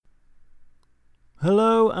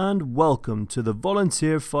Hello and welcome to the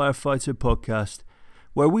Volunteer Firefighter Podcast,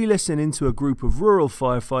 where we listen into a group of rural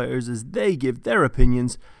firefighters as they give their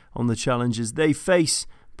opinions on the challenges they face,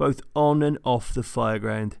 both on and off the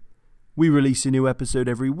fireground. We release a new episode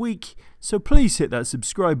every week, so please hit that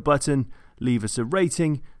subscribe button, leave us a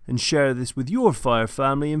rating, and share this with your fire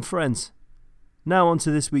family and friends. Now on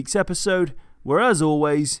to this week's episode, where as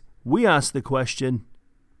always, we ask the question,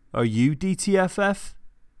 are you DTFF?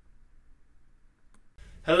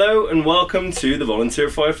 Hello and welcome to the Volunteer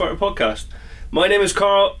Firefighter Podcast. My name is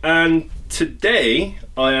Carl and today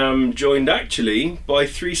I am joined actually by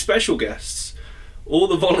three special guests. All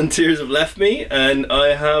the volunteers have left me and I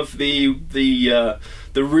have the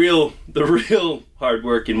real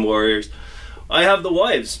hard-working warriors. I have the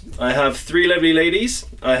wives. I have three lovely ladies.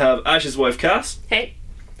 I have Ash's wife Cass. Hey.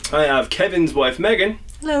 I have Kevin's wife Megan.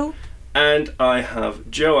 Hello. And I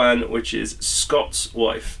have Joanne, which is Scott's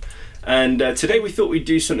wife. And today we thought we'd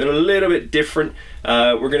do something a little bit different.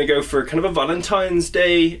 We're going to go for kind of a Valentine's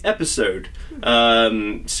Day episode.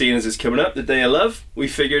 Seeing as it's coming up, the day of love, we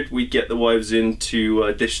figured we'd get the wives in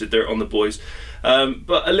to dish the dirt on the boys.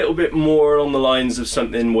 But a little bit more on the lines of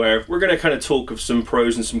something where we're going to kind of talk of some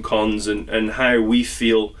pros and some cons and how we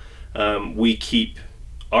feel we keep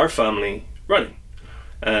our family running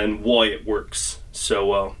and why it works.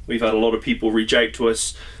 So we've had a lot of people reach out to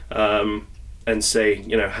us and say,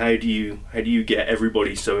 you know, how do you get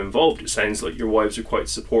everybody so involved? It sounds like your wives are quite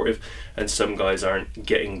supportive and some guys aren't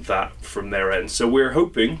getting that from their end. So we're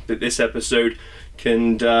hoping that this episode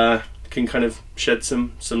can kind of shed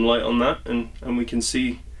some light on that and we can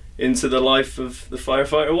see into the life of the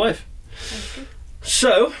firefighter wife. Okay.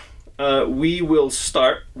 So we will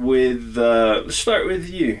start with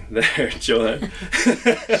you there, Joanne.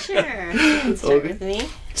 Sure, you can start with me.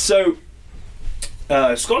 So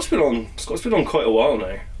Scott's been on quite a while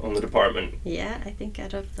now on the department. Yeah, I think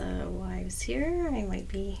out of the wives here, I might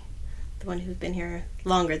be the one who's been here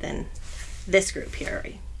longer than this group here.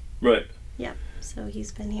 Right. Yeah, so he's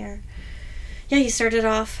been here. Yeah, he started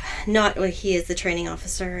off he is the training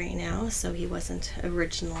officer right now, so he wasn't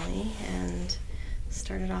originally, and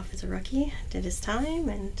started off as a rookie, did his time,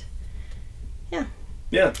 and yeah.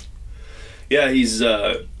 Yeah, he's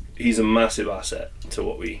a massive asset to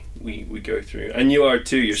what we go through, and you are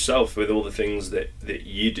too yourself with all the things that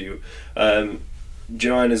you do.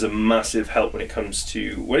 Joanne is a massive help when it comes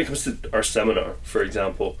to our seminar, for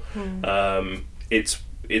example.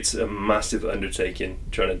 It's a massive undertaking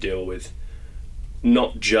trying to deal with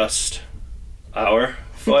not just our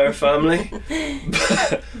fire family,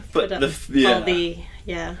 but the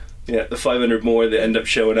 500 more that end up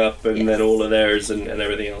showing up, and then all of theirs and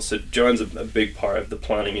everything else. So Joanne's a big part of the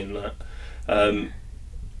planning in that.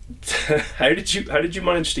 How did you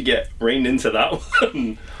manage to get reined into that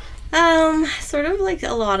one? Sort of like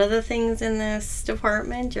a lot of the things in this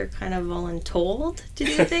department, you're kind of voluntold to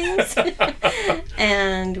do things.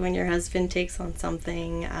 And when your husband takes on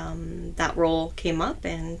something, that role came up,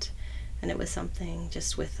 and it was something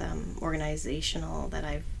just with organizational that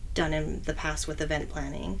I've done in the past with event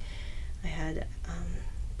planning. I had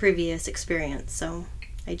previous experience, so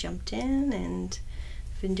I jumped in and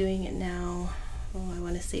I've been doing it now, I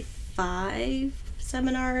want to say 5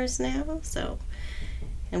 seminars now, so,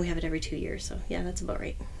 and we have it every 2 years, so yeah, that's about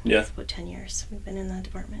right. Yeah. It's about 10 years we've been in the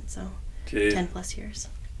department, so Jeez. 10 plus years.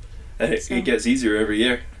 And it gets easier every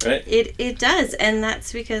year, right? It does, and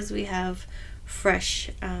that's because we have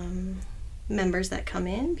fresh members that come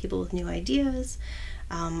in, people with new ideas,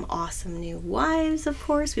 awesome new wives, of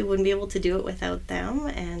course. We wouldn't be able to do it without them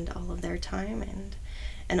and all of their time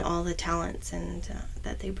and all the talents and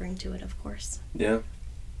that they bring to it, of course. Yeah,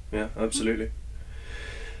 absolutely.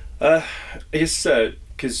 I guess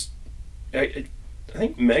because I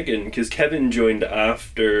think Megan, because Kevin joined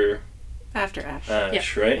after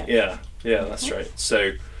Ash, right? Yeah, that's right.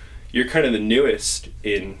 So you're kind of the newest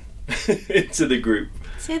into the group.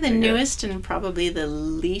 I'd say the newest and probably the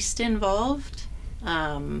least involved.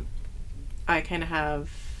 I kind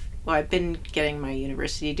of I've been getting my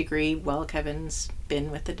university degree while Kevin's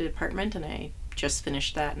been with the department, and I just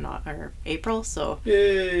finished that in April, so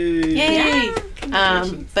yay! Yeah,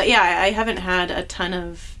 but yeah, I haven't had a ton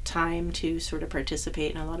of time to sort of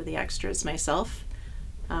participate in a lot of the extras myself.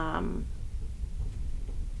 That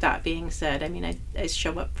being said, I mean, I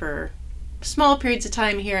show up for small periods of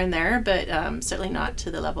time here and there, but certainly not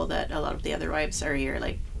to the level that a lot of the other wives are here,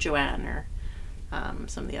 like Joanne or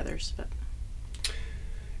some of the others. But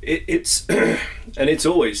it's and it's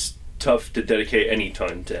always tough to dedicate any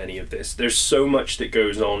time to any of this. There's so much that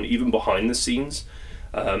goes on even behind the scenes,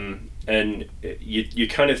 and you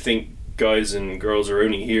kind of think guys and girls are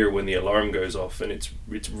only here when the alarm goes off, and it's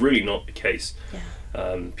really not the case. Yeah.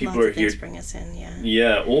 People Lots are of here. things bring us in. Yeah.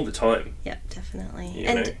 Yeah, all the time. Yeah, definitely.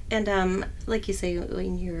 You know? And like you say,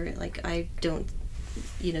 when you're like, I don't,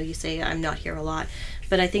 you say I'm not here a lot,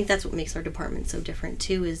 but I think that's what makes our department so different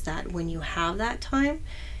too, is that when you have that time,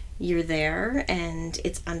 you're there and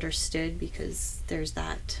it's understood because there's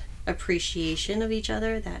that appreciation of each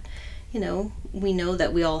other that, we know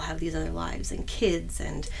that we all have these other lives and kids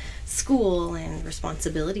and school and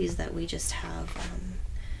responsibilities, that we just have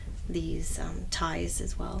these ties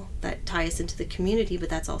as well that tie us into the community, but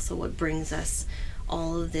that's also what brings us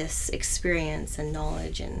all of this experience and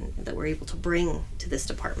knowledge and that we're able to bring to this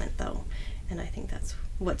department though. And I think that's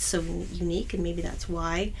what's so unique, and maybe that's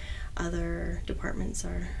why other departments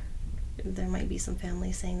there might be some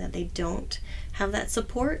families saying that they don't have that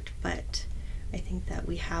support, but I think that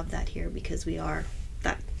we have that here because we are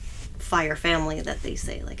that fire family that they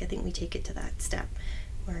say. Like, I think we take it to that step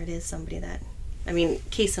where it is somebody that,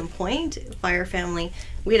 case in point, fire family,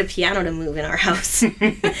 we had a piano to move in our house. And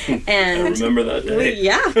I remember that day.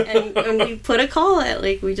 And we put a call out,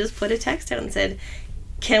 we just put a text out and said,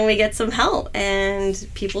 can we get some help? And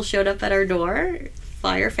people showed up at our door.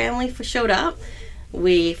 Fire family showed up.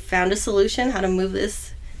 We found a solution how to move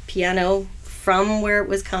this piano from where it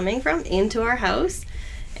was coming from into our house,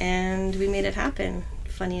 and we made it happen.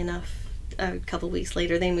 Funny enough, a couple weeks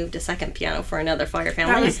later, they moved a second piano for another fire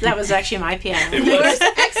family. That was actually my piano. It was.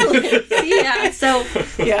 Excellent. Yeah. So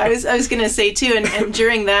yeah, I was gonna say too, and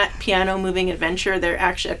during that piano moving adventure, there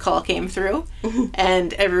actually a call came through,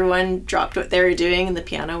 and everyone dropped what they were doing, and the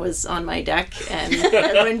piano was on my deck, and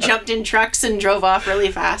everyone jumped in trucks and drove off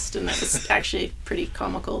really fast, and that was actually pretty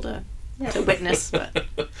comical to witness. But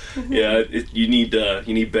yeah, you need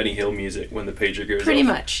Benny Hill music when the pager goes pretty off.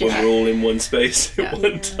 much. When Yeah. we're all in one space at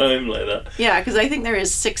one time like that. Yeah, because I think there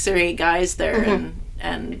is 6 or 8 guys there,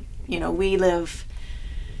 and we live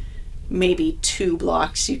maybe 2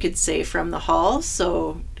 blocks, you could say, from the hall,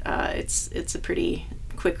 so it's a pretty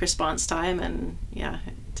quick response time, and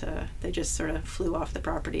they just sort of flew off the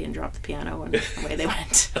property and dropped the piano, and away they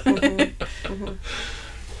went.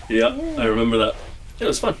 Yeah, I remember that. It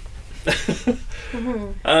was fun.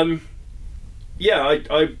 I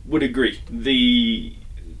would agree.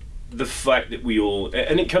 The fact that we all,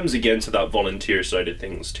 and it comes again to that volunteer side of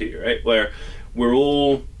things too, right? Where we're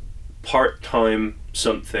all part-time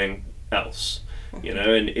something else,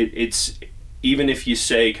 and it's, even if you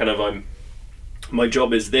say kind of my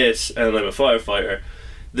job is this and I'm a firefighter,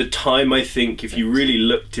 the time, I think, if you really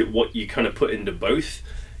looked at what you kind of put into both,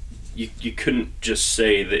 you couldn't just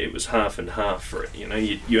say that it was half and half for it.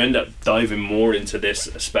 You end up diving more into this,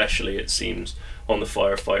 especially it seems on the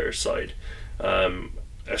firefighter side,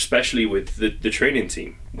 especially with the training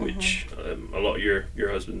team, which a lot of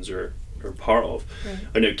your husbands are part of. Right.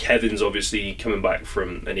 I know Kevin's obviously coming back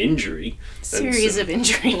from an injury, series of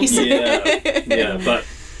injuries. yeah, but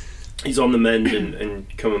he's on the mend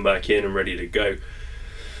and coming back in and ready to go.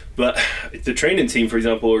 But the training team, for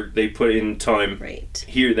example, they put in time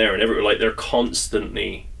here, there, and everywhere. Like, they're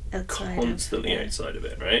constantly outside of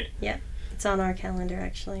it, right? Yeah, it's on our calendar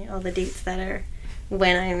actually. All the dates that are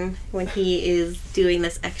when he is doing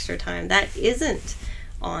this extra time that isn't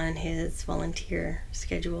on his volunteer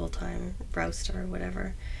schedule time, roster or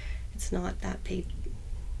whatever. It's not that paid,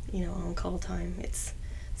 on call time. It's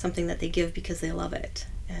something that they give because they love it,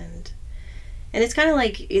 and it's kind of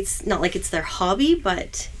like, it's not like it's their hobby,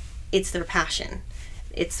 but it's their passion.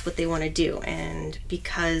 It's what they want to do, and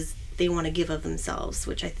because they want to give of themselves,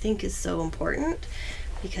 which I think is so important,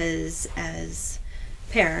 because as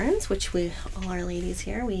parents, which all our ladies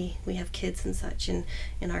here, we have kids and such, and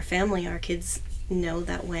in our family, our kids know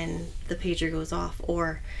that when the pager goes off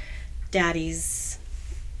or daddy's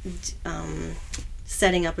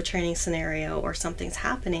setting up a training scenario or something's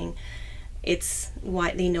happening, it's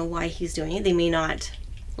why they know why he's doing it. They may not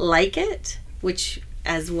like it, which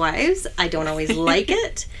as wives, I don't always like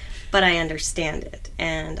it, but I understand it.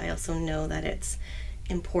 And I also know that it's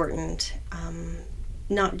important,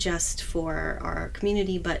 not just for our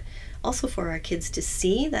community, but also for our kids to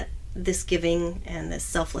see that this giving and this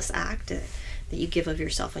selfless act that you give of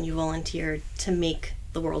yourself when you volunteer to make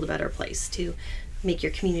the world a better place, to make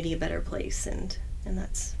your community a better place. And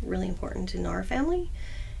that's really important in our family.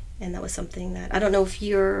 And that was something that, I don't know if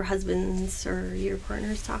your husbands or your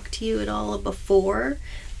partners talked to you at all before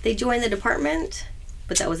they joined the department,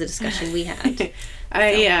 but that was a discussion we had.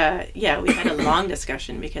 We had a long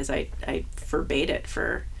discussion because I forbade it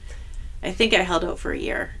I think I held out for a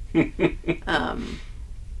year.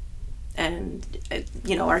 And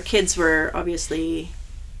our kids were obviously,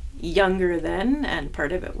 younger then, and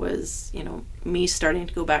part of it was, you know, me starting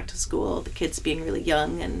to go back to school, the kids being really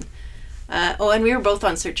young, and and we were both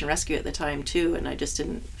on search and rescue at the time too, and I just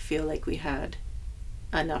didn't feel like we had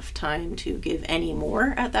enough time to give any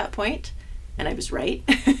more at that point, and I was right.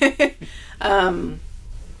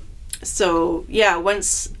 So yeah,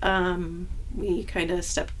 once we kind of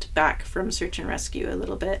stepped back from search and rescue a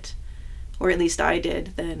little bit, or at least I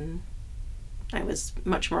did, then I was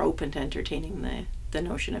much more open to entertaining the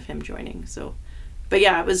notion of him joining. So, but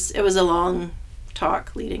yeah, it was a long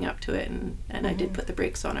talk leading up to it, and I did put the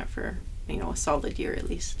brakes on it for, you know, a solid year at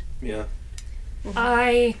least. Yeah.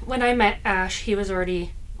 When I met Ash, he was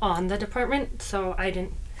already on the department, so I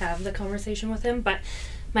didn't have the conversation with him, but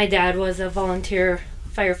my dad was a volunteer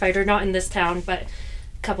firefighter, not in this town, but a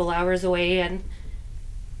couple hours away, and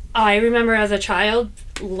I remember as a child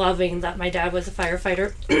loving that my dad was a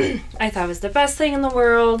firefighter. I thought it was the best thing in the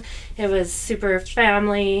world. It was super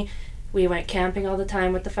family. We went camping all the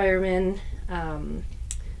time with the firemen.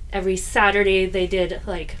 Every Saturday they did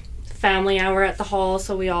like family hour at the hall,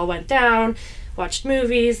 so we all went down, watched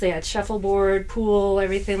movies. They had shuffleboard, pool,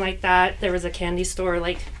 everything like that. There was a candy store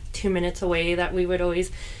like 2 minutes away that we would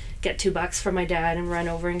always get $2 from my dad and run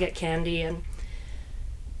over and get candy. And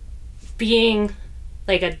being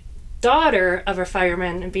like a daughter of a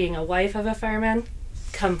fireman and being a wife of a fireman,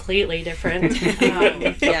 completely different.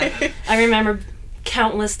 Yeah. I remember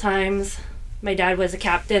countless times my dad was a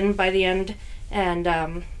captain by the end, and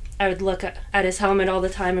I would look at his helmet all the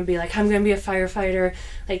time and be like, I'm gonna be a firefighter,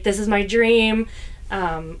 like this is my dream.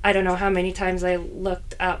 I don't know how many times I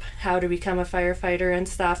looked up how to become a firefighter and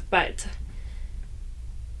stuff, but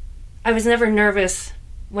I was never nervous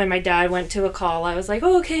when my dad went to a call. I was like,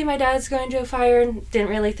 oh, okay, my dad's going to a fire, and didn't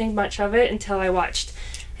really think much of it until I watched,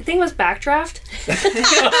 I think it was Backdraft.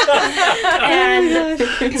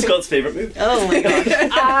 And Scott's favorite movie. Oh my gosh.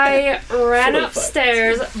 I ran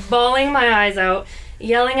upstairs, bawling my eyes out,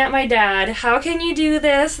 yelling at my dad, how can you do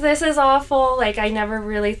this? This is awful. Like, I never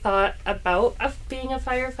really thought about being a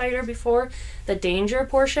firefighter before, the danger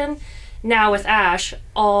portion. Now with Ash,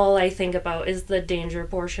 all I think about is the danger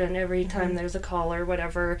portion every time there's a call or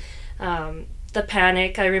whatever. The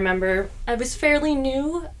panic, I remember I was fairly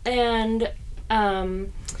new, and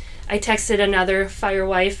I texted another fire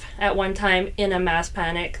wife at one time in a mass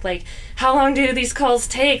panic, like, how long do these calls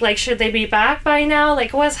take? Like, should they be back by now?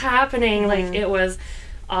 Like, what's happening? Like, it was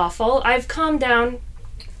awful. I've calmed down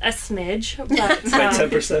a smidge, but Like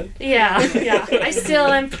 10%? yeah. I still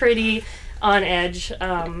am pretty on edge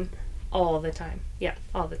all the time. Yeah,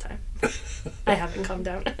 all the time. I haven't calmed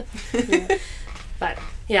down. But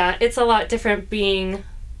yeah, it's a lot different being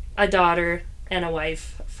a daughter and a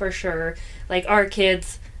wife, for sure. Like, our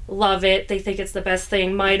kids love it. They think it's the best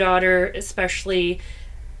thing. My daughter especially,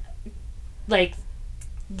 like,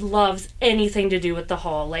 loves anything to do with the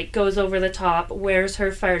hall. Like, goes over the top, wears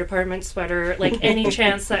her fire department sweater, like, any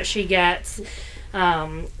chance that she gets.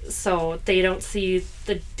 So they don't see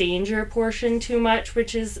the danger portion too much,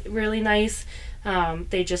 which is really nice.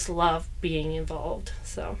 They just love being involved.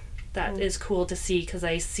 So that is cool to see, because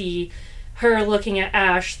I see her looking at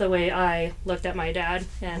Ash the way I looked at my dad,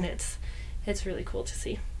 and it's really cool to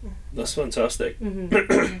see. That's fantastic.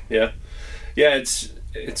 Yeah,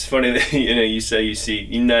 it's funny that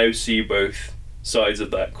you now see both sides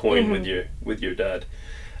of that coin with your dad,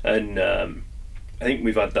 and I think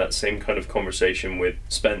we've had that same kind of conversation with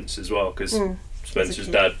Spence as well, because Spencer's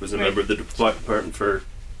dad was a member of the department for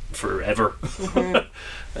forever,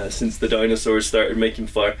 since the dinosaurs started making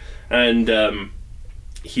fire, and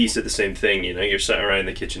he said the same thing. You know, you're sat around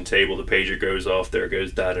the kitchen table, the pager goes off, there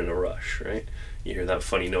goes Dad in a rush, right? You hear that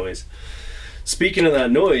funny noise. Speaking of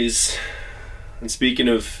that noise, and speaking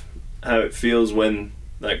of how it feels when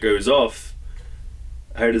that goes off,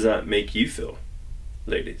 how does that make you feel,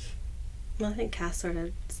 ladies? Well, I think Cass sort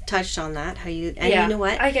of touched on that. You know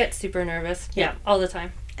what? I get super nervous. Yeah, all the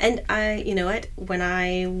time. And you know what? When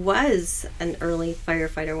I was an early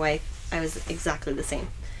firefighter wife, I was exactly the same.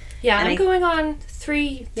 Yeah, and I'm going on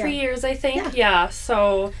three years, I think. Yeah,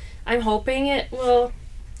 so I'm hoping it will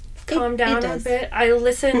calm down a bit. I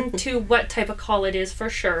listen to what type of call it is for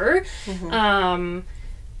sure.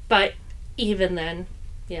 But even then,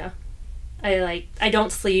 yeah. I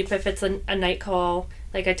don't sleep if it's a night call.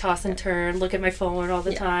 Like, I toss and turn, look at my phone all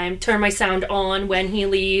the time, turn my sound on when he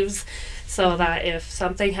leaves, so that if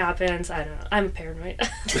something happens, I don't know, I'm paranoid.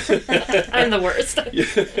 I'm the worst.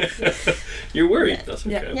 You're worried. That's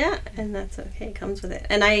okay. Yeah, and that's okay. It comes with it.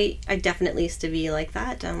 And I definitely used to be like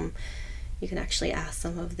that. You can actually ask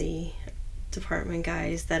some of the department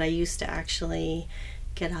guys that I used to actually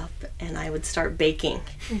get up and I would start baking.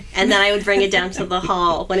 And then I would bring it down to the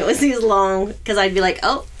hall when it was these long, because I'd be like,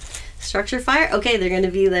 oh, structure fire? Okay, they're going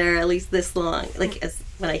to be there at least this long. Like,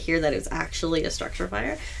 when I hear that it was actually a structure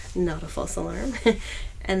fire, not a false alarm.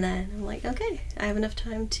 And then I'm like, okay, I have enough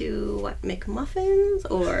time to make muffins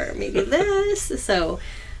or maybe this. So,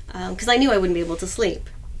 because I knew I wouldn't be able to sleep.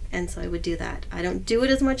 And so I would do that. I don't do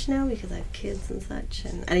it as much now because I have kids and such.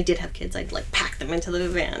 And I did have kids. I'd like pack them into the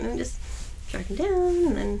van and just drive them down.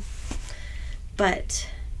 And then, but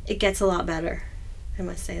it gets a lot better. I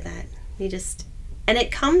must say that. And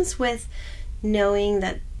it comes with knowing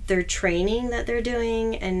that their training that they're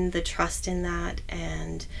doing and the trust in that,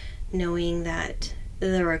 and knowing that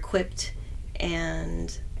they're equipped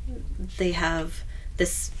and they have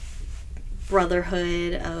this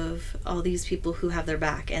brotherhood of all these people who have their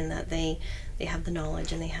back, and that they have the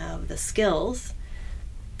knowledge and they have the skills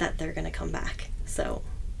that they're going to come back. So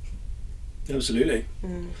absolutely.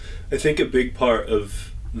 I think a big part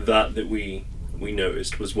of that we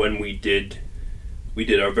noticed was when we did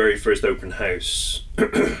our very first open house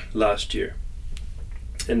last year.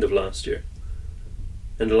 End of last year?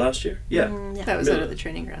 Yeah. That was out of the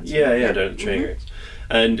training grounds. Yeah, down at the training grounds.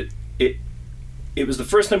 And it was the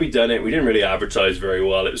first time we'd done it. We didn't really advertise very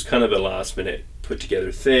well. It was kind of a last minute put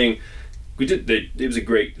together thing. It was a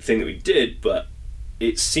great thing that we did, but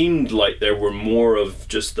it seemed like there were more of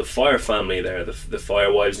just the fire family there, the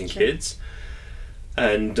fire wives and kids.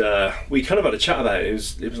 And we kind of had a chat about it.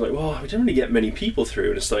 It was like, well, we didn't really get many people through.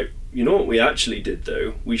 And it's like, you know what we actually did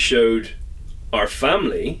though? We showed our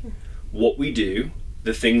family what we do,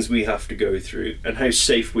 the things we have to go through, and how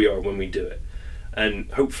safe we are when we do it.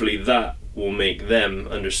 And hopefully that will make them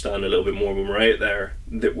understand a little bit more when we're out there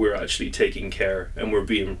that we're actually taking care and we're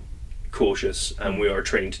being cautious and we are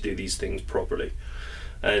trained to do these things properly.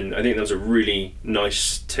 And I think that was a really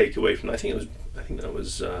nice takeaway from that. I think it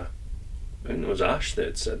was Ash that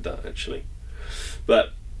had said that actually.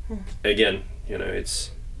 But again, you know, it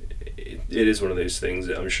is one of those things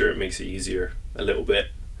that I'm sure it makes it easier a little bit,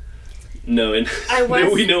 knowing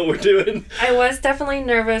that we know what we're doing. I was definitely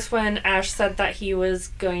nervous when Ash said that he was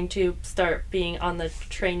going to start being on the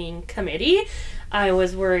training committee. I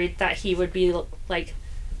was worried that he would be like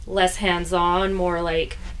less hands-on, more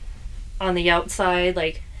like on the outside,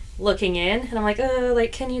 like looking in. And I'm like,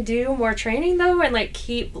 can you do more training though, and like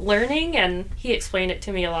keep learning? And he explained it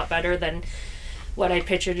to me a lot better than what I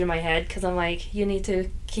pictured in my head, because I'm like, you need to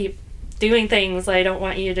keep doing things. I don't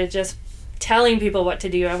want you to just telling people what to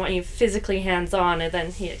do. I want you physically hands-on. And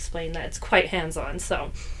then he explained that it's quite hands-on,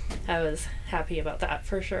 so I was happy about that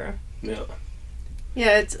for sure.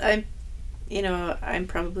 Yeah, I'm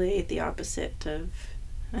probably the opposite of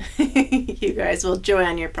you guys. Well,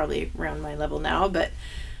 Joanne, you're probably around my level now, but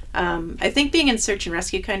I think being in search and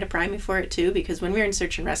rescue kind of primed me for it too, because when we were in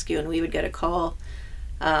search and rescue and we would get a call,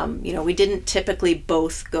 we didn't typically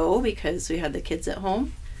both go because we had the kids at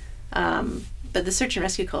home. But the search and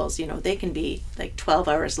rescue calls, they can be like 12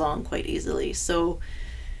 hours long quite easily. So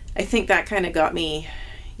I think that kind of got me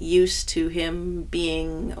used to him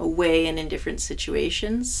being away and in different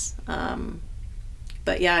situations.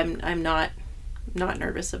 But yeah, I'm not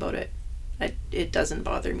nervous about it. It doesn't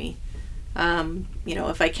bother me.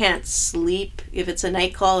 If I can't sleep, if it's a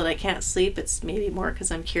night call and I can't sleep, it's maybe more because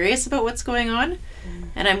I'm curious about what's going on.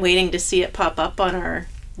 And I'm waiting to see it pop up on our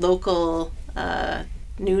local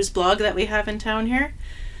news blog that we have in town here,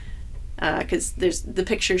 because the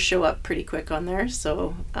pictures show up pretty quick on there.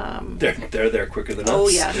 So they're there quicker than us. Oh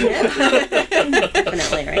yeah.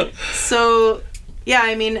 Definitely, right? So yeah,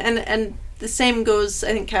 I mean, and the same goes,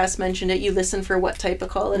 I think Cass mentioned it, you listen for what type of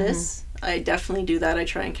call it is. I definitely do that. I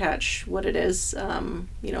try and catch what it is.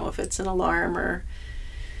 If it's an alarm or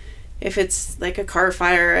if it's like a car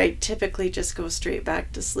fire, I typically just go straight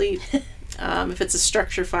back to sleep. If it's a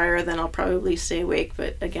structure fire, then I'll probably stay awake,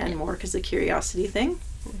 but again, more because of curiosity thing.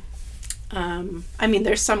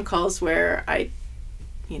 There's some calls where I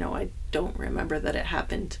don't remember that it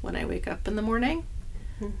happened when I wake up in the morning.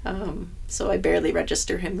 So I barely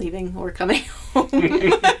register him leaving or coming home.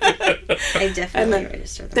 I definitely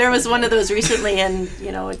register them. There was one of those recently, and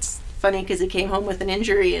it's funny because he came home with an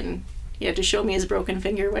injury and he had to show me his broken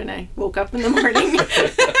finger when I woke up in the morning.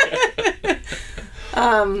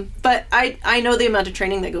 But I know the amount of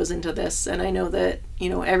training that goes into this, and I know that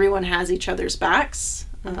everyone has each other's backs.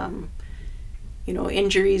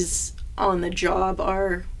 Injuries on the job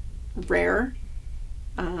are rare.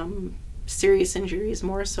 Serious injuries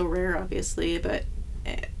more so rare, obviously, but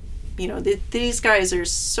these guys are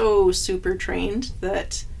so super trained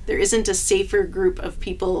that there isn't a safer group of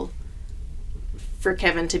people for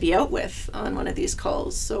Kevin to be out with on one of these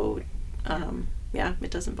calls. So yeah,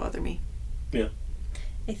 it doesn't bother me. Yeah.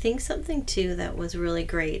 I think something too that was really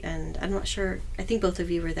great, and I'm not sure, I think both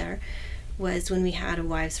of you were there, was when we had a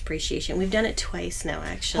wives appreciation. We've done it twice now,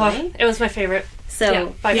 actually. Well, it was my favorite. So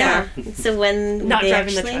far. So when Not they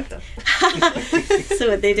driving actually, the truck though. so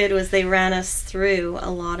what they did was they ran us through a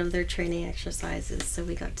lot of their training exercises. So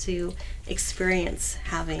we got to experience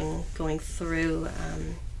going through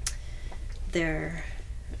their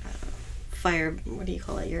fire. What do you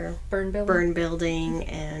call it? Your Burn building. Burn building,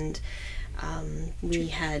 and we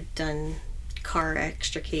had done car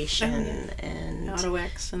extrication and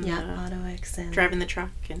Auto-X and Auto-X and driving the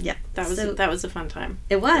truck, and that was a fun time.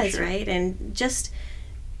 It was, sure. right? And just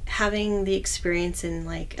having the experience in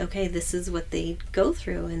like, okay, this is what they go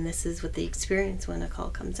through and this is what they experience when a call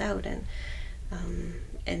comes out, and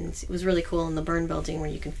it was really cool in the burn building where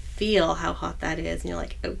you can feel how hot that is and you're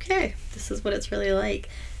like, okay, this is what it's really like.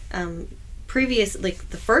 The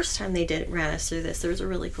first time they ran us through this, there was a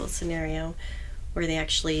really cool scenario where they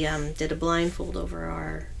actually did a blindfold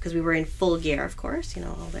over because we were in full gear, of course,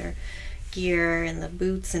 all their gear and the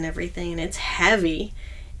boots and everything, and it's heavy.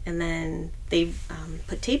 And then they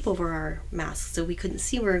put tape over our masks so we couldn't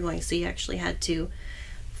see where we were going. So you actually had to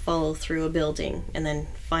follow through a building and then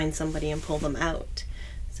find somebody and pull them out.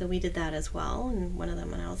 So we did that as well. And one of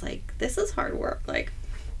them, and I was like, this is hard work. Like,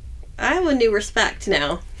 I have a new respect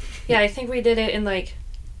now. Yeah, I think we did it in like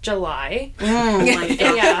July. Oh my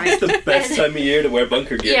God. Yeah. It's the best time of year to wear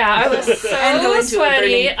bunker gear. Yeah, I was so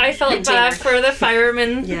sweaty. I felt bad for the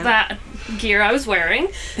firemen that gear I was wearing,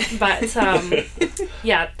 but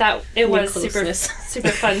it was super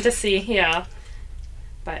fun to see. Yeah,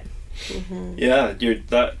 but yeah,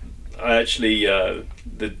 I actually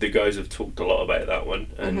the guys have talked a lot about that one,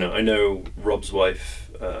 and I know Rob's wife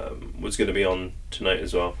was going to be on tonight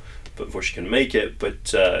as well, but unfortunately she couldn't make it.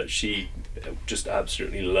 But she just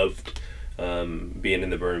absolutely loved being in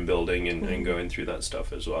the burn building and going through that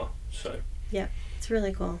stuff as well. So yeah, it's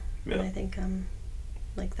really cool. Yeah. And I think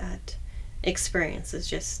like that experience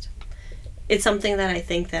is it's something that I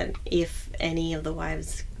think that if any of the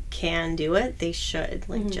wives can do it, they should,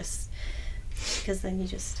 just because then you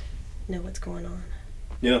just know what's going on.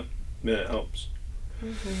 Yeah, it helps.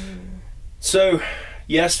 So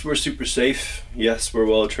yes, we're super safe, yes, we're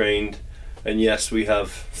well trained, and yes, we have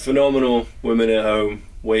phenomenal women at home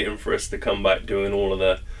waiting for us to come back doing all of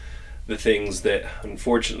the things that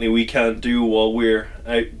unfortunately we can't do while we're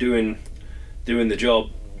out doing the job.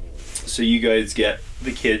 So you guys get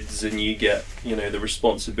the kids and you get the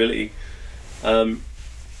responsibility. How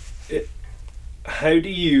do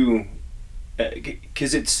you,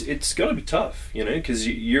 because it's got to be tough, because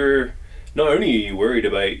you're not only are you worried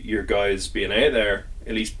about your guys being out there,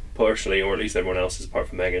 at least partially, or at least everyone else is apart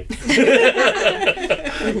from Megan,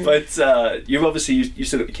 but you've obviously you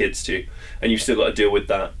still got the kids too, and you've still got to deal with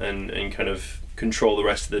that and kind of control the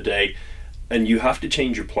rest of the day, and you have to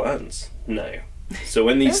change your plans now. So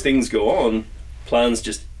when these things go on, plans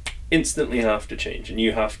just instantly have to change, and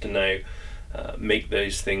you have to now make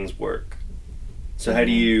those things work. So how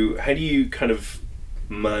do you kind of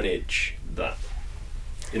manage that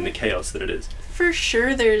in the chaos that it is? For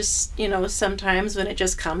sure, there's sometimes when it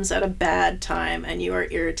just comes at a bad time and you are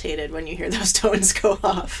irritated when you hear those tones go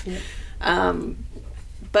off. Yeah.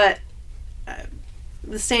 But at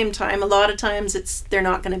the same time, a lot of times they're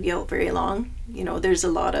not going to be out very long. There's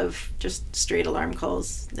a lot of just straight alarm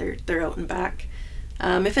calls. They're out and back.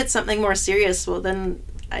 If it's something more serious, well then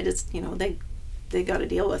I just they got to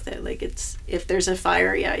deal with it. Like if there's a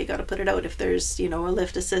fire, yeah, you got to put it out. If there's a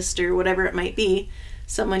lift assist or whatever it might be,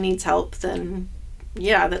 someone needs help, then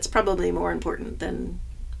yeah, that's probably more important than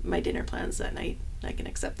my dinner plans that night. I can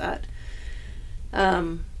accept that.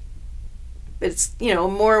 It's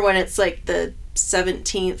more when it's like the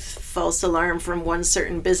 17th false alarm from one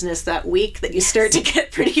certain business that week that you start to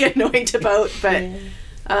get pretty annoyed about, but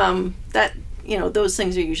that those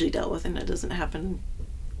things are usually dealt with and it doesn't happen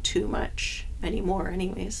too much anymore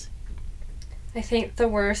anyways. I think the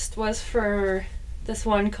worst was for this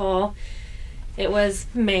one call. It was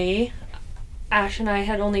May. Ash and I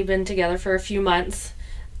had only been together for a few months.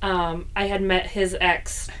 I had met his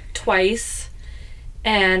ex twice,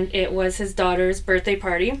 and it was his daughter's birthday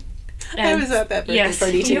party. And I was at that birthday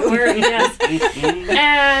party too. You were, yes.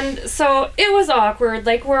 And so it was awkward.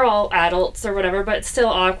 Like, we're all adults or whatever, but it's still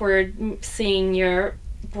awkward seeing your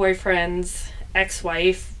boyfriend's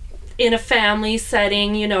ex-wife in a family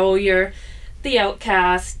setting. You're the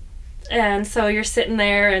outcast. And so you're sitting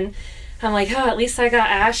there, and I'm like, oh, at least I got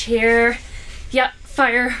Ash here. Yep,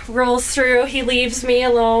 fire rolls through. He leaves me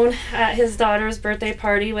alone at his daughter's birthday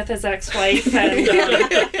party with his ex-wife. And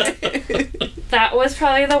That was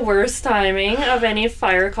probably the worst timing of any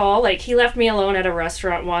fire call. Like, he left me alone at a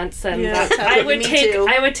restaurant once, and I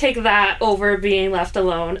would take that over being left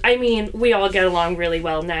alone. I mean, we all get along really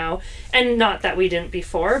well now, and not that we didn't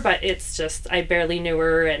before, but it's just, I barely knew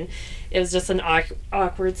her, and it was just an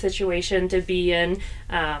awkward situation to be in.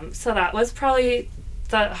 So that was probably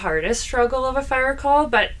the hardest struggle of a fire call,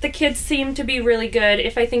 but the kids seem to be really good.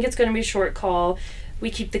 If I think it's going to be a short call, we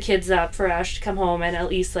keep the kids up for Ash to come home and at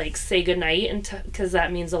least like say goodnight, and because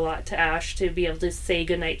that means a lot to Ash to be able to say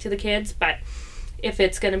goodnight to the kids. But if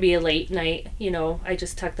it's going to be a late night, you know, I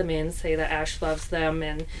just tuck them in, say that Ash loves them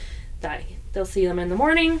and that they'll see them in the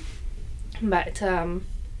morning. But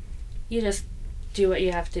you just do what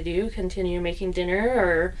you have to do, continue making dinner,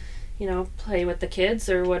 or, you know, play with the kids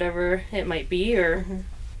or whatever it might be. Or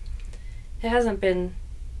it hasn't been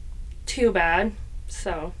too bad,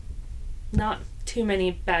 so not too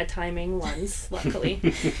many bad timing ones, luckily.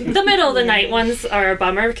 The middle of the night ones are a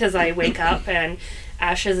bummer because I wake up and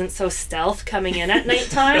Ash isn't so stealth coming in at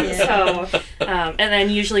nighttime. So and then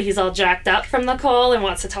usually he's all jacked up from the call and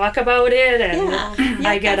wants to talk about it, and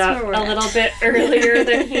I get up a little bit earlier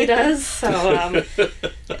than he does, so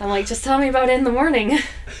I'm like, just tell me about it in the morning.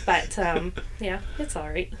 But yeah, it's all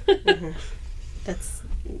right.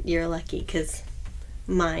 You're lucky, because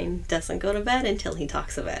mine doesn't go to bed until he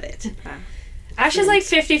talks about it. Ash is like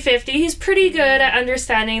 50-50. He's pretty good at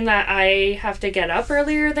understanding that I have to get up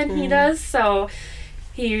earlier than he does, so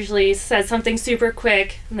he usually says something super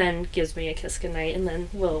quick and then gives me a kiss goodnight, and then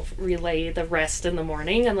we'll relay the rest in the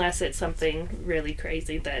morning. Unless it's something really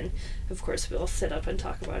crazy, then of course we'll sit up and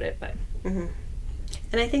talk about it. But and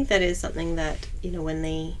I think that is something that, you know,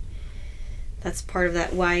 that's part of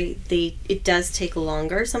that, why it does take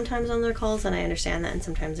longer sometimes on their calls, and I understand that, and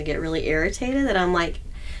sometimes I get really irritated that I'm like,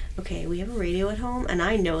 okay, we have a radio at home, and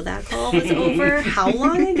I know that call was over how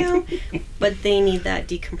long ago, but they need that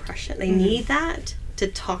decompression. They need that to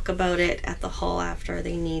talk about it at the hall after.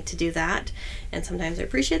 They need to do that, and sometimes I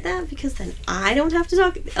appreciate that, because then I don't have to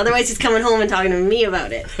talk. Otherwise, he's coming home and talking to me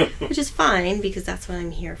about it, which is fine, because that's what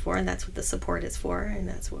I'm here for, and that's what the support is for, and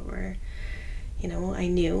that's what we're, you know, I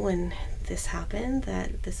knew when this happened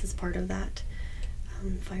that this is part of that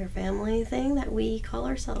fire family thing that we call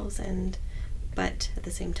ourselves. And but at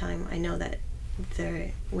the same time, I know that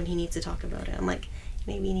when he needs to talk about it, I'm like,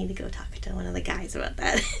 maybe you need to go talk to one of the guys about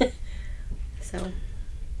that. So.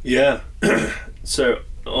 Yeah. So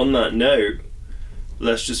on that note,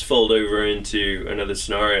 let's just fold over into another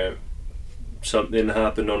scenario. Something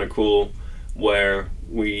happened on a call where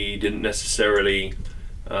we didn't necessarily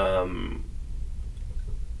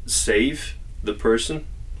save the person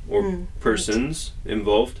or persons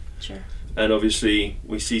involved. Sure. And obviously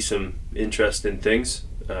we see some interesting things,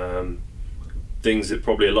 things that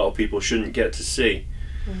probably a lot of people shouldn't get to see.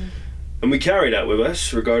 And we carry that with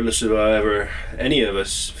us, regardless of however any of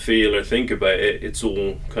us feel or think about it. It's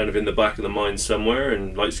all kind of in the back of the mind somewhere,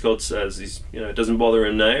 and like Scott says, it doesn't bother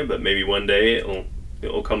him now, but maybe one day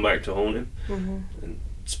it'll come back to haunt him. And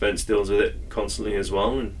Spence deals with it constantly as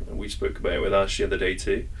well, and we spoke about it with Ash the other day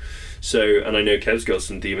too. So, and I know Kev's got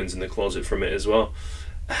some demons in the closet from it as well.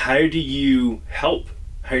 How do you help?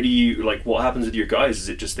 How do you, what happens with your guys? Is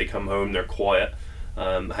it just they come home, they're quiet?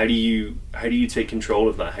 How do you take control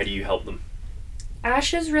of that? How do you help them?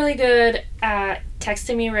 Ash is really good at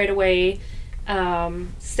texting me right away,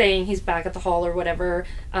 saying he's back at the hall or whatever.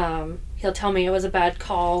 He'll tell me it was a bad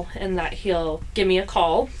call and that he'll give me a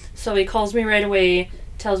call. So he calls me right away,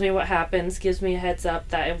 tells me what happens, gives me a heads up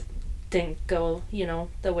that it didn't go,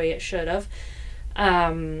 the way it should have.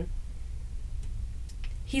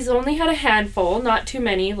 He's only had a handful, not too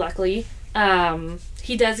many, luckily.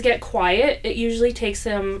 He does get quiet. It usually takes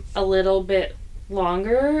him a little bit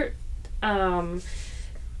longer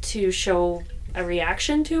to show a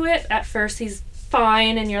reaction to it. At first he's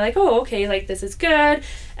fine and you're like, oh, okay, this is good.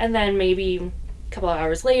 And then maybe a couple of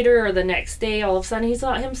hours later or the next day, all of a sudden he's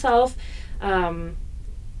not himself. One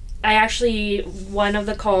of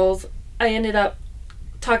the calls, I ended up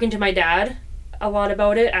talking to my dad a lot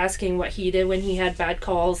about it, asking what he did when he had bad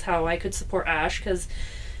calls, how I could support Ash, because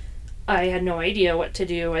I had no idea what to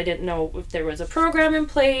do. I didn't know if there was a program in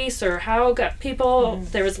place or how got people.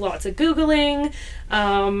 There was lots of Googling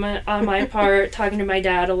on my part, talking to my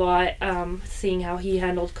dad a lot, seeing how he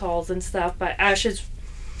handled calls and stuff. But Ash is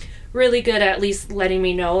really good at least letting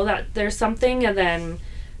me know that there's something, and then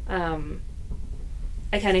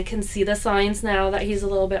I kind of can see the signs now that he's a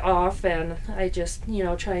little bit off, and I just,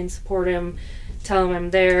 try and support him, tell him I'm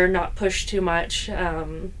there, not push too much.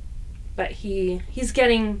 But he's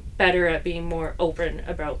getting better at being more open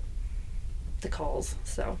about the calls,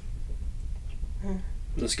 so.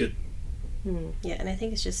 That's good. Yeah, and I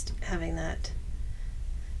think it's just having that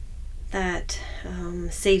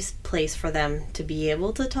safe place for them to be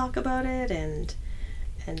able to talk about it, and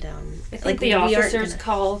I think the officers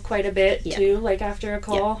call quite a bit too, like after a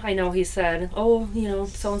call. I know he said, oh,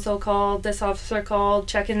 so and so called, this officer called,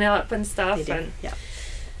 checking up and stuff. They do.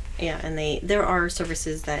 And and there are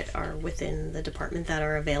services that are within the department that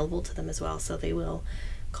are available to them as well, so they will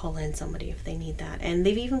call in somebody if they need that. And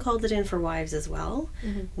they've even called it in for wives as well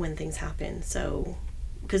when things happen. So,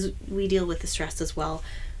 because we deal with the stress as well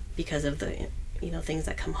because of the things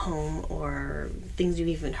that come home, or things you've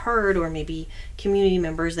even heard, or maybe community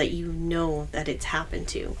members that that it's happened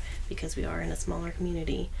to, because we are in a smaller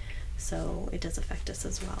community. So it does affect us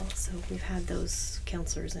as well. So we've had those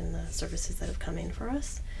counselors and the services that have come in for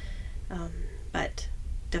us. But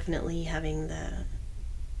definitely having the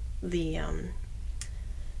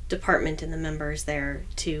department and the members there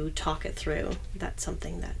to talk it through, that's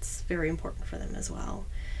something that's very important for them as well.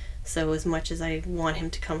 So as much as I want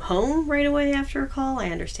him to come home right away after a call, I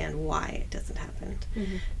understand why it doesn't happen.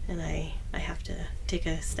 And I have to take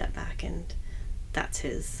a step back, and that's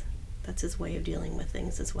his way of dealing with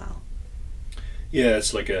things as well. Yeah,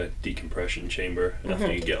 it's like a decompression chamber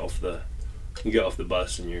after you get off the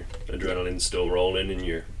bus and your adrenaline's still rolling and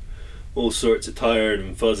you're all sorts of tired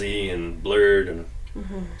and fuzzy and blurred, and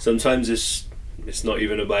sometimes it's not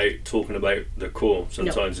even about talking about the call.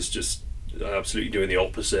 Sometimes it's just absolutely doing the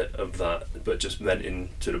opposite of that, but just venting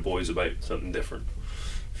to the boys about something different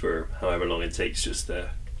for however long it takes, just to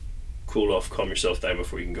cool off, calm yourself down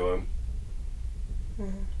before you can go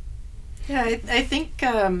home. Yeah, I think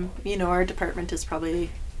our department is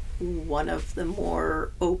probably one of the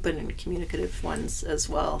more open and communicative ones as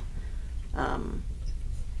well. I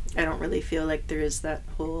don't really feel like there is that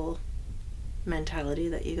whole mentality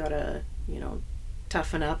that you gotta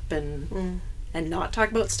toughen up and not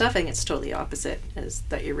talk about stuff. I think it's totally opposite, is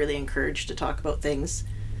that you're really encouraged to talk about things.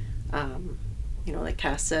 Like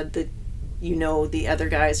Cass said, that the other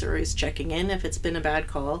guys are always checking in if it's been a bad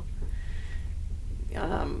call.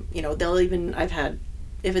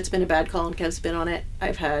 If it's been a bad call and Kev's been on it,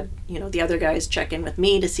 I've had the other guys check in with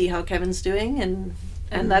me to see how Kevin's doing, and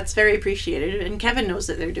that's very appreciated, and Kevin knows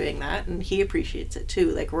that they're doing that, and he appreciates it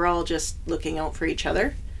too. Like, we're all just looking out for each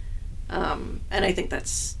other, and I think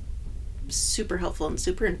that's super helpful and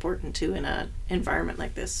super important too in an environment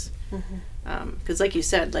like this, because like you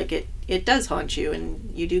said, like it does haunt you,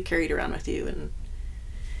 and you do carry it around with you, and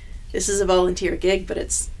this is a volunteer gig, but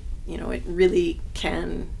it's it really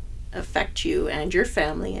can affect you and your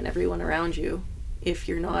family and everyone around you if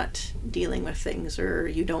you're not dealing with things, or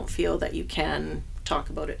you don't feel that you can talk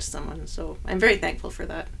about it to someone. So I'm very thankful for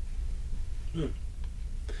that.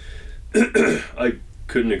 I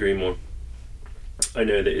couldn't agree more. I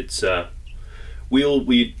know that it's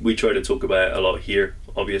we try to talk about it a lot here,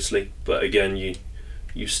 obviously, but again,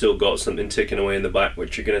 you've still got something ticking away in the back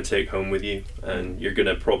which you're going to take home with you, and you're going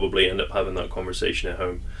to probably end up having that conversation at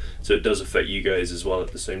home. So it does affect you guys as well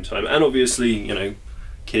at the same time. And obviously,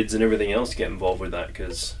 kids and everything else get involved with that,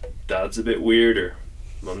 because dad's a bit weird or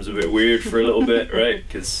mum's a bit weird for a little bit, right?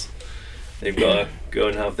 Because they've got to go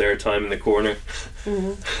and have their time in the corner.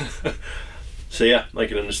 So yeah, I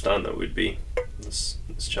can understand that would be it's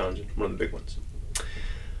challenging, one of the big ones.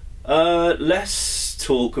 Let's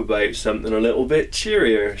talk about something a little bit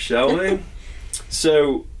cheerier, shall we?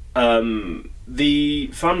 So the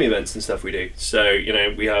family events and stuff we do. So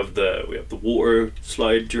we have the water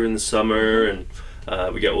slide during the summer, and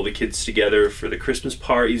we get all the kids together for the Christmas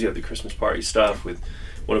parties. We have the Christmas party stuff with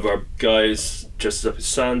one of our guys dresses up as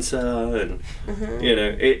Santa, and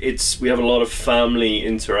we have a lot of family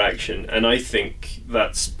interaction, and I think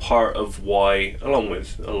that's part of why, along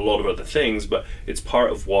with a lot of other things, but it's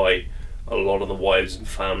part of why a lot of the wives and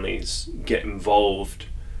families get involved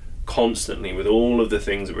constantly with all of the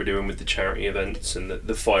things that we're doing with the charity events and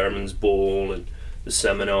the fireman's ball and the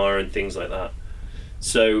seminar and things like that.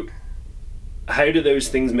 So how do those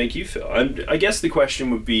things make you feel? I guess the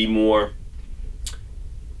question would be more,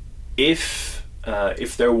 if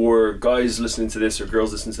there were guys listening to this or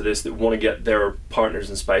girls listening to this that want to get their partners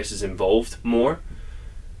and spouses involved more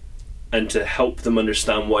and to help them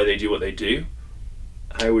understand why they do what they do,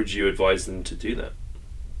 how would you advise them to do that?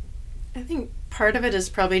 I think part of it is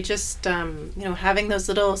probably just having those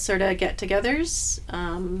little sort of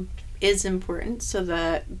get-togethers is important, so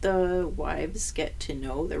that the wives get to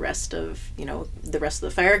know the rest of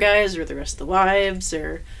the fire guys, or the rest of the wives,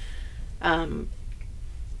 or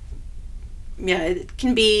it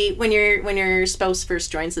can be when your spouse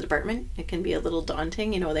first joins the department, it can be a little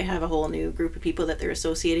daunting. They have a whole new group of people that they're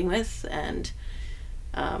associating with, and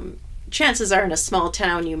chances are in a small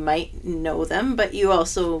town you might know them, but you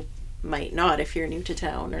also might not if you're new to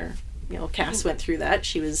town. Or, you know, Cass went through that.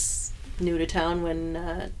 She was new to town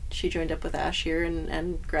when she joined up with Ash here,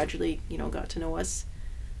 and gradually, you know, got to know us.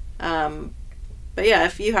 But yeah,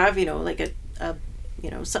 if you have, you know, like a you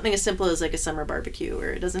know, something as simple as like a summer barbecue, or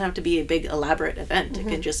it doesn't have to be a big elaborate event. It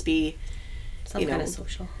can just be some kind of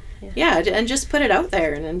social. Yeah, and just put it out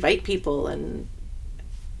there and invite people, and,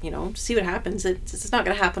 you know, see what happens. It's not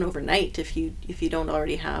going to happen overnight if you don't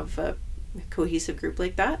already have a cohesive group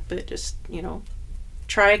like that. But just, you know,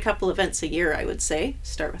 try a couple events a year, I would say.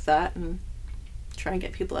 Start with that and try and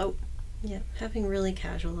get people out. Yeah, having really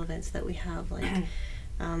casual events that we have, like,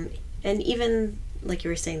 and even like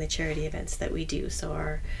you were saying, the charity events that we do. So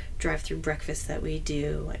our drive-through breakfast that we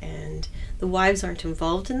do, and the wives aren't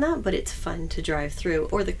involved in that, but it's fun to drive through,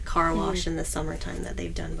 or the car wash in the summertime that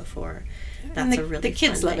they've done before. That's a really the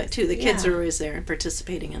kids fun love day. it too. The kids are always there and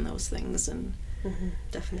participating in those things, and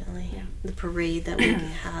definitely. Yeah. The parade that we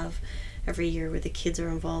have every year, where the kids are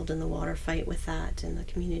involved in the water fight with that in the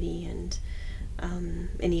community, and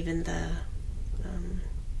even the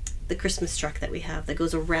Christmas truck that we have that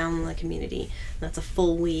goes around the community. And that's a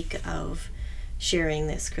full week of sharing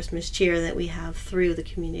this Christmas cheer that we have through the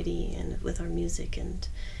community and with our music, and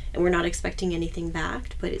we're not expecting anything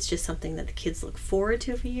back, but it's just something that the kids look forward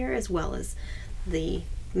to every year, as well as the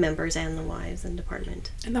members and the wives and department.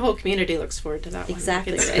 And the whole community looks forward to that one.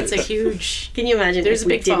 Exactly. It's a huge... Can you imagine There's if a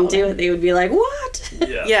we big didn't do following. it, they would be like, what?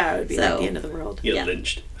 Yeah, it would be like the end of the world. Get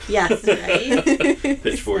lynched. Yes, right?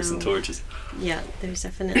 Pitchforks and torches. Yeah, there's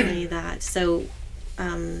definitely that. So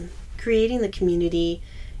creating the community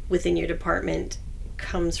within your department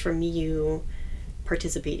comes from you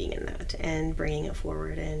participating in that and bringing it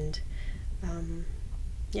forward, and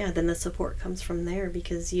then the support comes from there,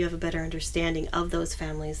 because you have a better understanding of those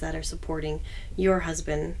families that are supporting your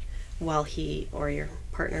husband while he, or your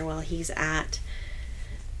partner while he's at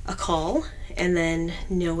a call, and then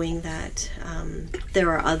knowing that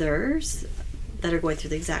there are others that are going through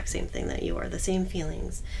the exact same thing that you are, the same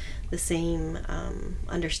feelings, the same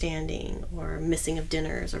understanding, or missing of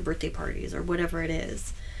dinners or birthday parties or whatever it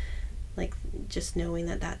is. Like, just knowing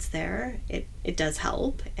that that's there, it does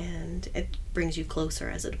help, and it brings you closer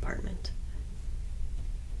as a department.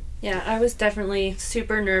 Yeah, I was definitely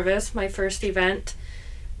super nervous my first event.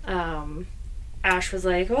 Ash was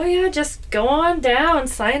like, oh yeah, just go on down,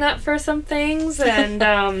 sign up for some things, and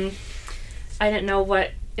I didn't know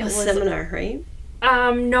what it was. A seminar, right?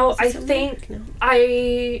 No, I seminar? think No.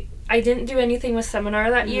 I didn't do anything with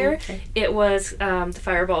seminar that year. Okay. It was the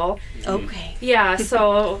Fireball. Okay. Yeah,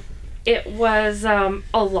 so it was a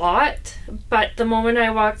lot, but the moment I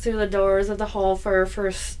walked through the doors of the hall for our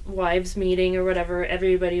first wives meeting or whatever,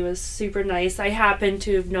 everybody was super nice. I happened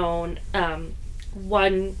to have known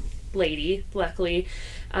one lady, luckily,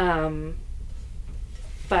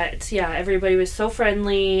 but yeah, everybody was so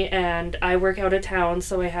friendly, and I work out of town,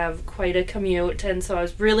 so I have quite a commute, and so I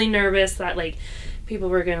was really nervous that, like, people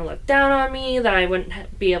were going to look down on me, that I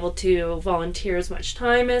wouldn't be able to volunteer as much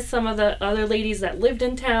time as some of the other ladies that lived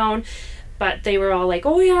in town. But they were all like,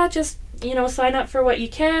 oh yeah, just, you know, sign up for what you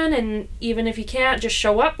can, and even if you can't, just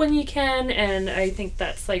show up when you can. And I think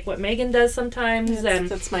that's like what Megan does sometimes.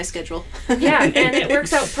 That's my schedule. Yeah, and it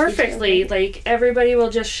works out perfectly. Like, everybody will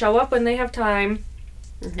just show up when they have time,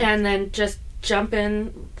 and then just jump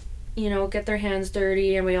in, you know, get their hands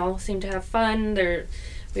dirty, and we all seem to have fun.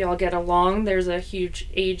 We all get along. There's a huge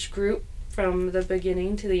age group from the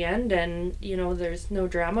beginning to the end, and, you know, there's no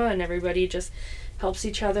drama, and everybody just helps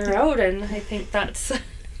each other out, and I think that's...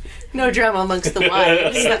 No drama amongst the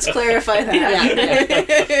wives. Let's clarify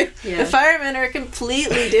that. Yeah. The firemen are a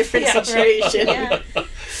completely different situation. Yeah.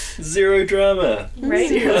 Zero drama. Right?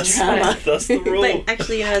 Zero drama. That's the rule. But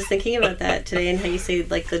actually, you know, I was thinking about that today, and how you say,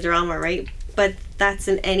 like, the drama, right? But that's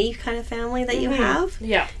in any kind of family that you have.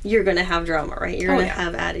 Yeah. You're going to have drama, right? You're going to yeah.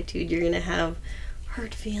 have attitude. You're going to have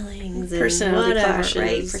hurt feelings and Personality whatever, clashes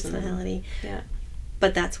right? and- Personality. Yeah.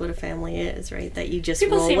 But that's what a family is, right? That you just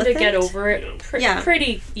People roll seem with to it. get over it Yeah.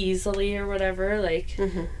 pretty easily or whatever, like,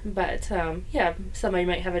 but yeah, somebody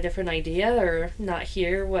might have a different idea or not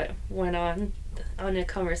hear what went on a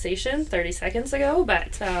conversation 30 seconds ago,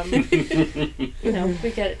 but you know,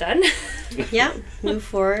 we get it done. Yeah, move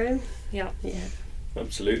forward. Yeah. Yeah.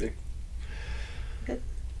 Absolutely. Good.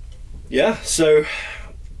 Yeah, so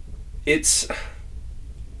it's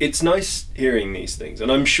nice hearing these things,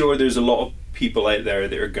 and I'm sure there's a lot of people out there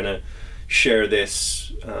that are going to share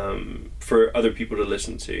this for other people to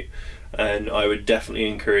listen to, and I would definitely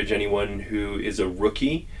encourage anyone who is a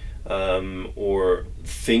rookie or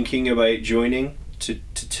thinking about joining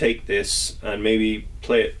to take this and maybe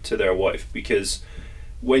play it to their wife, because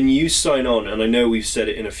when you sign on, and I know we've said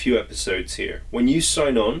it in a few episodes here, when you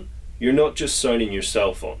sign on, you're not just signing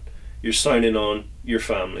yourself on, you're signing on your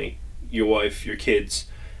family, your wife, your kids,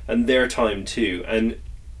 and their time too, and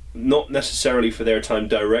not necessarily for their time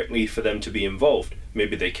directly for them to be involved,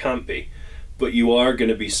 maybe they can't be, but you are going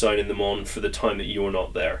to be signing them on for the time that you're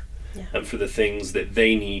not there. Yeah. And for the things that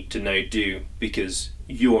they need to now do because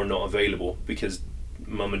you're not available, because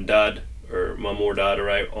mum and dad or mum or dad are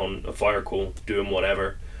out on a fire call doing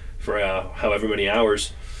whatever for however many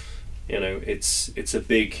hours. You know, it's a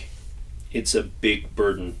big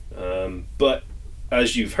burden, but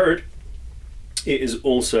as you've heard, it is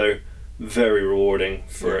also very rewarding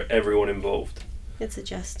for everyone involved. It's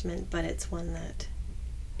adjustment, but it's one that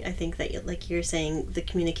I think that, like you're saying, the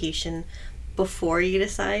communication before you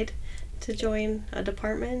decide to join a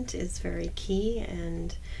department is very key,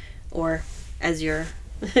 and or as you're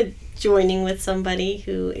joining with somebody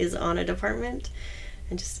who is on a department,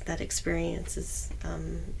 and just that experience is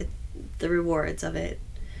the rewards of it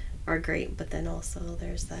are great, but then also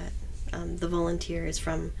there's that the volunteer is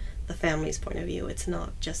from the family's point of view. It's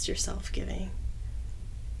not just yourself giving.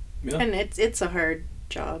 Yeah. And it's a hard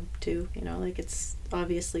job too, you know, like it's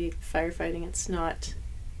obviously firefighting, it's not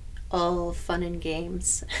all fun and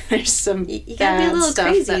games. There's some you gotta be a little stuff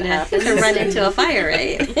crazy that happens. to run into a fire,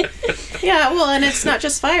 right? Yeah, well, and it's not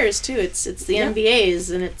just fires too, it's the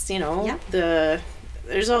MVAs, and it's, you know,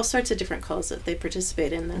 there's all sorts of different calls that they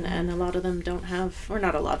participate in, and a lot of them don't have, or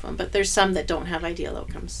not a lot of them, but there's some that don't have ideal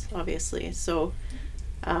outcomes, obviously. So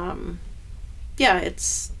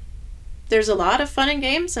there's a lot of fun and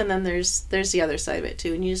games, and then there's the other side of it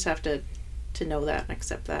too, and you just have to know that and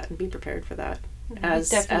accept that and be prepared for that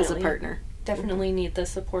as a partner. Definitely need the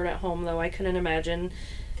support at home, though. I couldn't imagine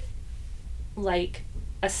like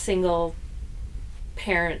a single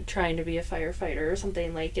parent trying to be a firefighter or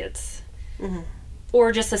something, like it's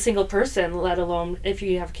or just a single person, let alone if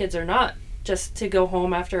you have kids or not, just to go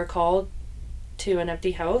home after a call to an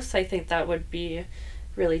empty house. I think that would be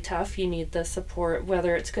really tough. You need the support,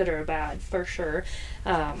 whether it's good or bad, for sure.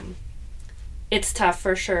 It's tough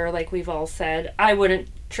for sure, like we've all said. I wouldn't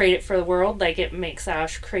trade it for the world. Like, it makes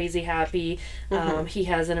Ash crazy happy. He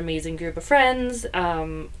has an amazing group of friends.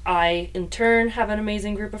 I in turn have an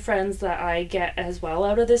amazing group of friends that I get as well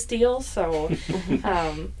out of this deal, so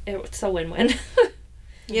it's a win-win.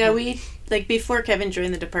 Yeah, we, like, before Kevin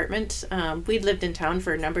joined the department, we'd lived in town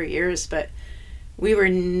for a number of years, but we were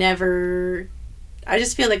never, I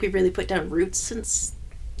just feel like we've really put down roots since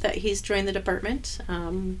that he's joined the department.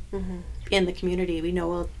 In the community, we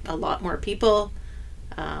know a lot more people.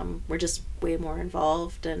 We're just way more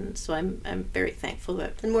involved, and so I'm very thankful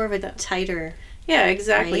that, and more of a tighter. Yeah,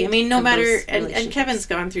 exactly. Right? I mean, no Of matter, those and Kevin's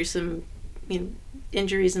gone through some, you know,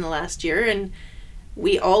 injuries in the last year, and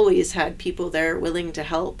we always had people there willing to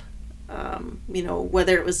help. You know,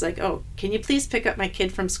 whether it was like, oh, can you please pick up my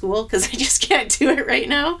kid from school because I just can't do it right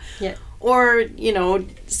now, or, you know,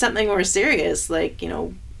 something more serious, like, you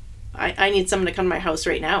know, I need someone to come to my house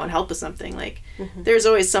right now and help with something. Like, there's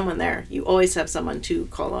always someone there. You always have someone to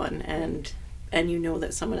call on, and you know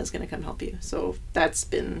that someone is going to come help you. So that's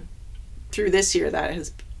been, through this year, that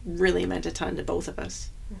has really meant a ton to both of us.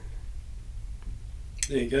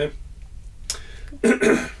 There you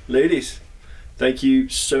go. Ladies, thank you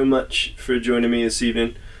so much for joining me this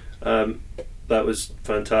evening. That was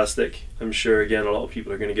fantastic. I'm sure, again, a lot of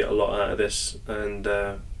people are going to get a lot out of this. And,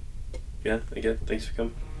 again, thanks for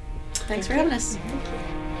coming. Thanks for having us.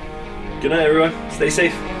 Good night, everyone. Stay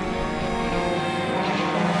safe.